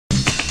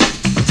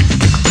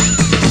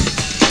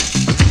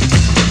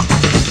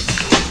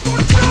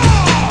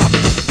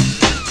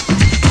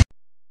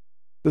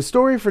The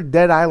story for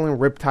Dead Island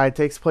Riptide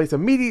takes place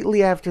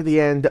immediately after the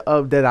end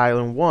of Dead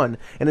Island 1,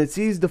 and it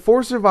sees the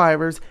 4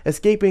 survivors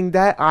escaping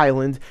that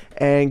island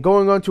and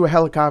going onto a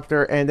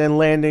helicopter and then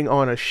landing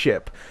on a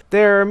ship.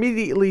 They're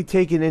immediately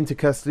taken into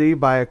custody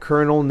by a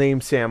colonel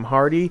named Sam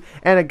Hardy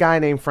and a guy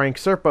named Frank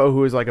Serpo,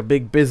 who is like a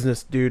big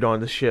business dude on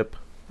the ship.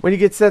 When you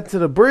get sent to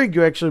the brig,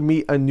 you actually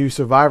meet a new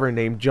survivor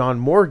named John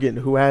Morgan,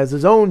 who has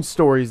his own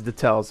stories to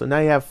tell. So now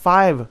you have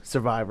 5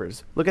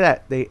 survivors. Look at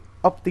that, they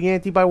upped the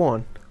ante by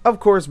 1. Of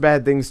course,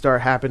 bad things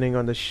start happening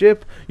on the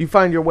ship. You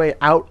find your way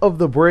out of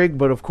the brig,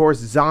 but of course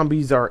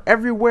zombies are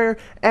everywhere,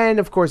 and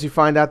of course you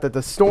find out that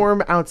the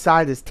storm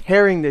outside is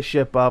tearing the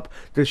ship up.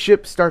 The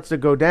ship starts to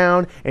go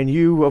down, and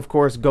you of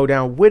course go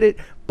down with it,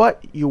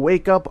 but you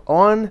wake up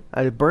on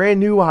a brand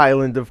new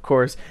island, of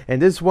course,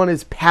 and this one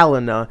is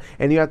Palina,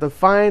 and you have to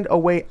find a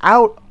way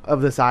out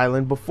of this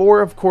island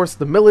before, of course,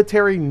 the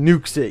military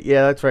nukes it.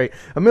 Yeah, that's right.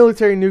 A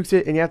military nukes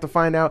it, and you have to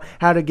find out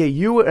how to get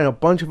you and a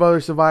bunch of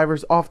other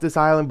survivors off this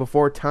island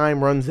before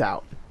time runs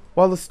out.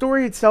 While the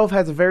story itself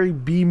has a very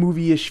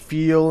B-movie-ish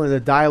feel, and the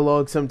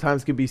dialogue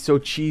sometimes can be so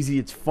cheesy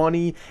it's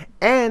funny,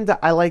 and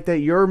I like that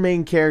your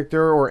main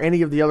character or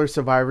any of the other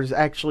survivors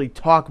actually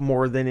talk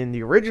more than in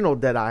the original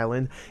Dead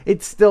Island,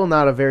 it's still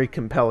not a very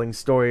compelling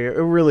story. It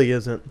really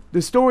isn't.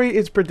 The story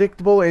is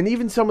predictable, and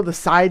even some of the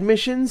side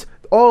missions,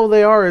 all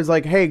they are is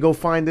like, hey, go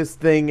find this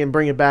thing and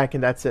bring it back,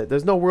 and that's it.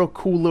 There's no real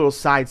cool little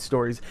side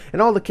stories,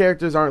 and all the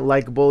characters aren't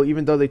likable,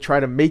 even though they try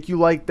to make you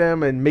like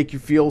them and make you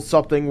feel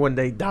something when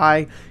they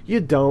die. You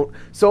don't.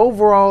 So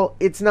overall,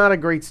 it's not a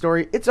great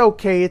story. It's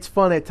okay, it's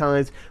fun at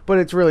times, but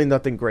it's really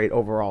nothing great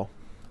overall.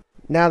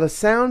 Now, the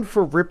sound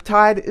for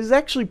Riptide is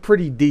actually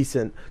pretty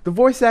decent. The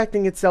voice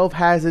acting itself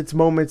has its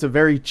moments of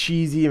very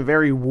cheesy and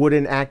very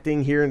wooden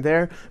acting here and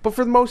there, but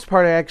for the most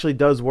part it actually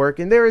does work,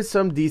 and there is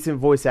some decent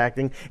voice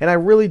acting, and I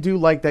really do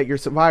like that your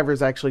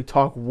survivors actually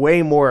talk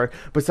way more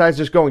besides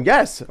just going,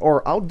 yes,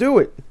 or I'll do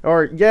it,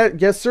 or yeah,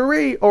 yes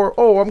sirree, or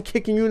oh, I'm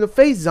kicking you in the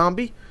face,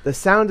 zombie. The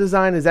sound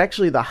design is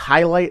actually the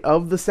highlight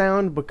of the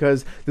sound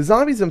because the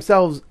zombies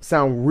themselves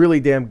sound really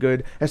damn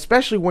good,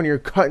 especially when you're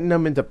cutting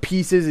them into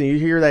pieces and you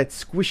hear that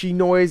squishy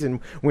noise, and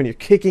when you're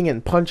kicking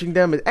and punching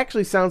them, it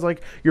actually sounds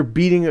like you're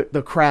beating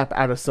the crap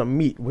out of some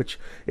meat, which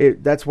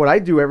that's what I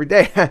do every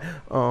day.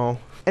 Oh.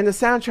 And the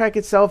soundtrack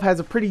itself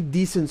has a pretty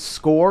decent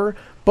score,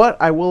 but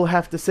I will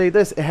have to say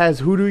this, it has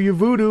Hoodoo Ya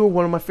Voodoo,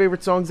 one of my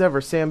favorite songs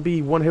ever, Sam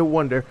B, One Hit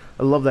Wonder.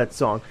 I love that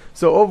song.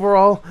 So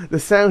overall, the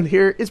sound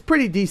here is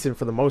pretty decent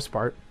for the most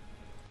part.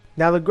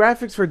 Now, the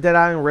graphics for Dead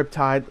Island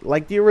Riptide,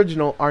 like the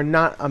original, are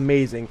not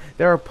amazing.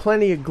 There are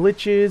plenty of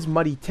glitches,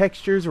 muddy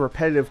textures,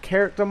 repetitive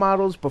character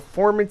models,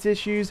 performance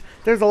issues.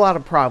 There's a lot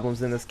of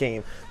problems in this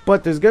game.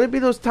 But there's going to be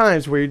those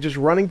times where you're just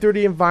running through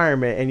the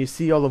environment and you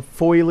see all the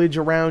foliage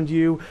around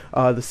you,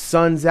 the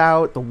sun's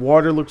out, the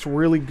water looks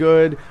really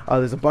good,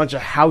 there's a bunch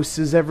of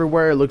houses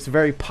everywhere, it looks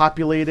very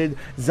populated,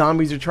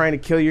 zombies are trying to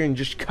kill you and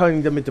just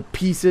cutting them into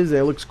pieces, and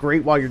it looks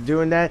great while you're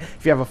doing that.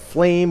 If you have a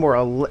flame or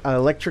an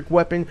electric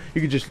weapon,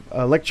 you can just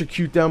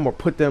electrocute them or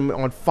put them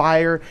on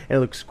fire, and it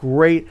looks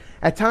great.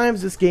 At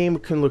times this game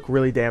can look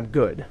really damn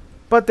good.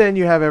 But then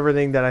you have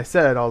everything that I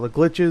said, all the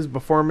glitches,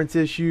 performance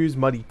issues,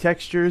 muddy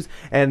textures,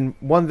 and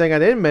one thing I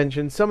didn't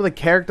mention, some of the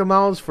character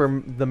models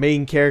for the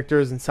main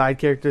characters and side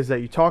characters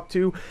that you talk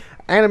to,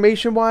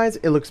 animation-wise,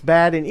 it looks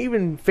bad, and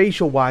even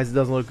facial-wise, it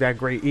doesn't look that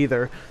great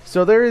either.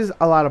 So there is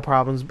a lot of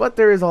problems, but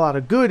there is a lot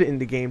of good in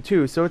the game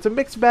too. So it's a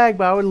mixed bag,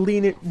 but I would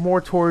lean it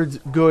more towards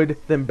good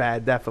than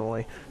bad,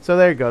 definitely. So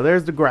there you go,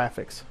 there's the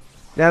graphics.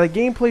 Now, the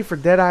gameplay for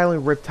Dead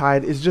Island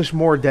Riptide is just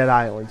more Dead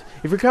Island.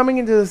 If you're coming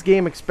into this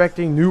game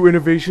expecting new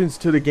innovations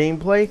to the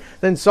gameplay,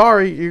 then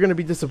sorry, you're going to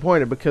be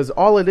disappointed, because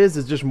all it is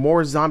just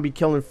more zombie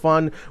killing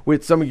fun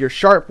with some of your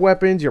sharp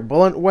weapons, your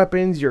blunt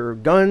weapons, your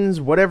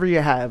guns, whatever you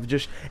have,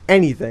 just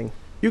anything.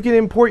 You can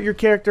import your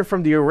character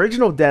from the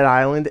original Dead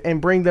Island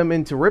and bring them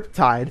into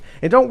Riptide.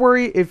 And don't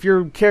worry if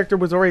your character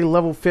was already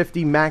level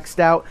 50 maxed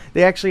out.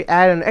 They actually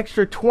add an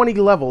extra 20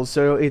 levels,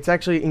 so it's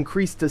actually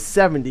increased to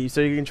 70,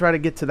 so you can try to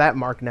get to that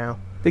mark now.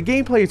 The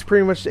gameplay is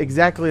pretty much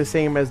exactly the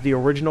same as the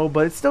original,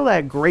 but it's still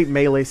that great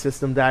melee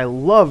system that I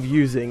love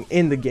using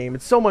in the game.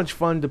 It's so much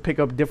fun to pick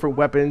up different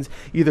weapons,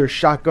 either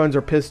shotguns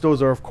or pistols,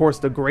 or of course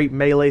the great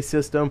melee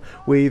system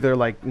with either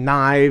like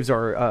knives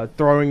or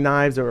throwing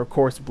knives, or of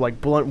course like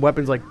blunt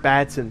weapons like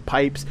bats and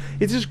pipes.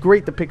 It's just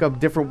great to pick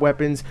up different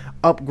weapons,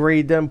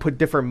 upgrade them, put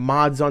different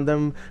mods on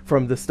them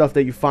from the stuff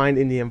that you find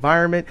in the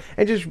environment,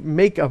 and just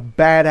make a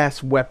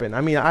badass weapon.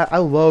 I mean, I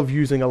love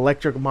using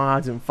electric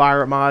mods and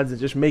fire mods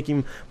and just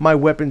making my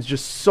weapons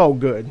just so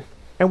good.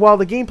 And while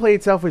the gameplay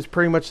itself is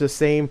pretty much the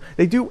same,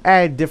 they do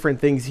add different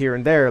things here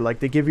and there.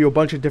 Like, they give you a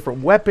bunch of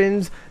different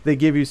weapons, they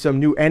give you some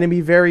new enemy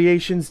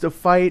variations to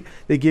fight,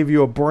 they give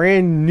you a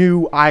brand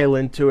new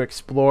island to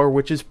explore,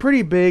 which is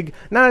pretty big.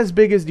 Not as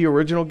big as the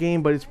original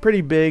game, but it's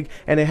pretty big,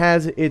 and it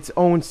has its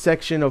own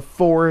section of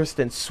forest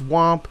and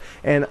swamp,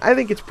 and I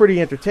think it's pretty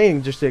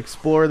entertaining just to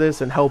explore this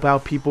and help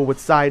out people with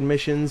side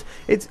missions.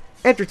 It's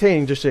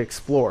entertaining just to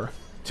explore.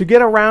 To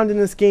get around in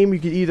this game, you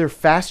could either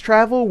fast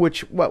travel,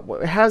 which,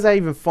 how's that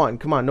even fun?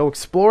 Come on, no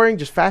exploring,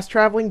 just fast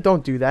traveling?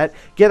 Don't do that.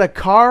 Get a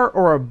car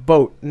or a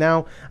boat.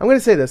 Now, I'm going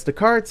to say this. The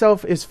car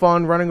itself is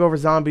fun, running over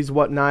zombies,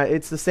 whatnot.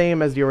 It's the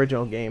same as the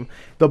original game.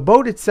 The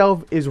boat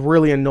itself is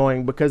really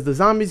annoying because the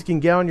zombies can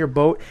get on your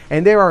boat,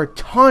 and there are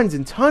tons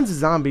and tons of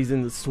zombies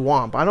in the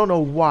swamp. I don't know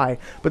why,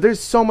 but there's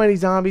so many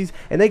zombies,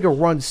 and they can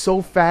run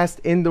so fast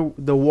in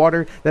the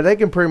water that they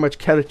can pretty much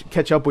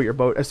catch up with your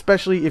boat,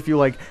 especially if you,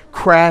 like,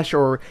 crash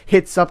or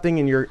hit something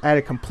and you're at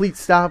a complete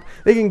stop.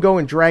 They can go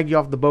and drag you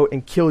off the boat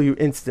and kill you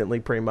instantly,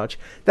 pretty much.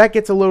 That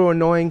gets a little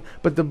annoying,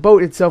 but the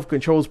boat itself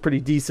controls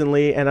pretty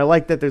decently, and I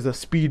like that there's a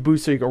speed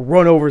boost so you can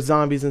run over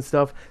zombies and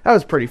stuff. That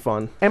was pretty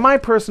fun. And my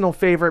personal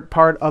favorite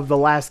part of the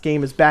last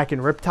game is back in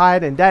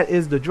Riptide, and that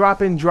is the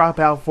drop-in,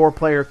 drop-out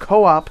 4-player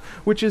co-op,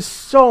 which is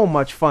so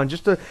much fun.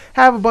 Just to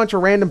have a bunch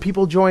of random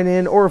people join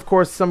in, or of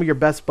course some of your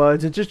best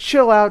buds, and just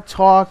chill out,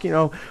 talk, you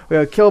know,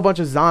 kill a bunch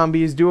of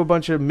zombies, do a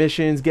bunch of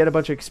missions, get a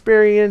bunch of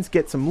experience,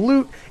 get some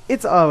loot.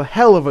 It's a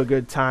hell of a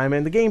good time,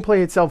 and the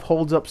gameplay itself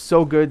holds up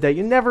so good that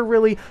you never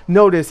really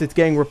notice it's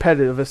getting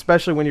repetitive,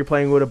 especially when you're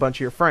playing with a bunch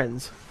of your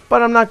friends.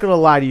 But I'm not going to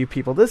lie to you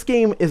people, this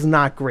game is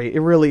not great.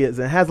 It really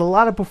isn't. It has a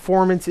lot of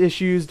performance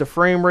issues. The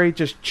frame rate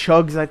just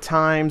chugs at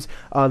times.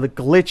 The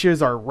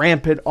glitches are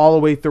rampant all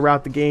the way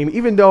throughout the game,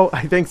 even though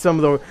I think some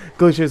of the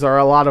glitches are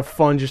a lot of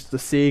fun just to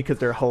see because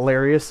they're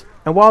hilarious.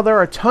 And while there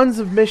are tons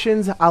of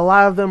missions, a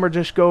lot of them are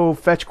just go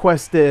fetch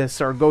quest this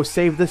or go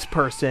save this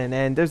person,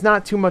 and there's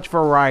not too much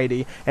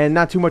variety and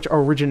not too much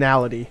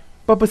originality.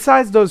 But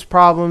besides those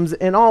problems,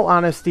 in all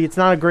honesty, it's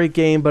not a great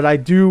game, but I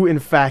do, in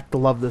fact,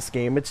 love this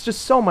game. It's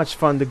just so much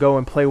fun to go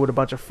and play with a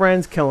bunch of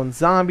friends, killing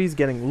zombies,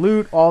 getting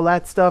loot, all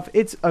that stuff.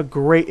 It's a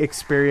great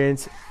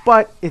experience,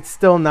 but it's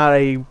still not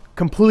a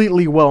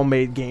completely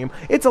well-made game.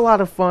 It's a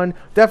lot of fun,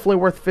 definitely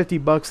worth 50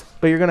 bucks,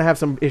 but you're going to have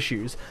some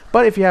issues.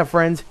 But if you have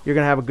friends, you're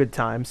going to have a good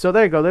time. So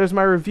there you go. There's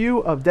my review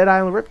of Dead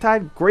Island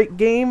Riptide. Great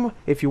game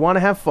if you want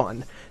to have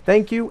fun.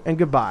 Thank you, and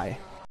goodbye.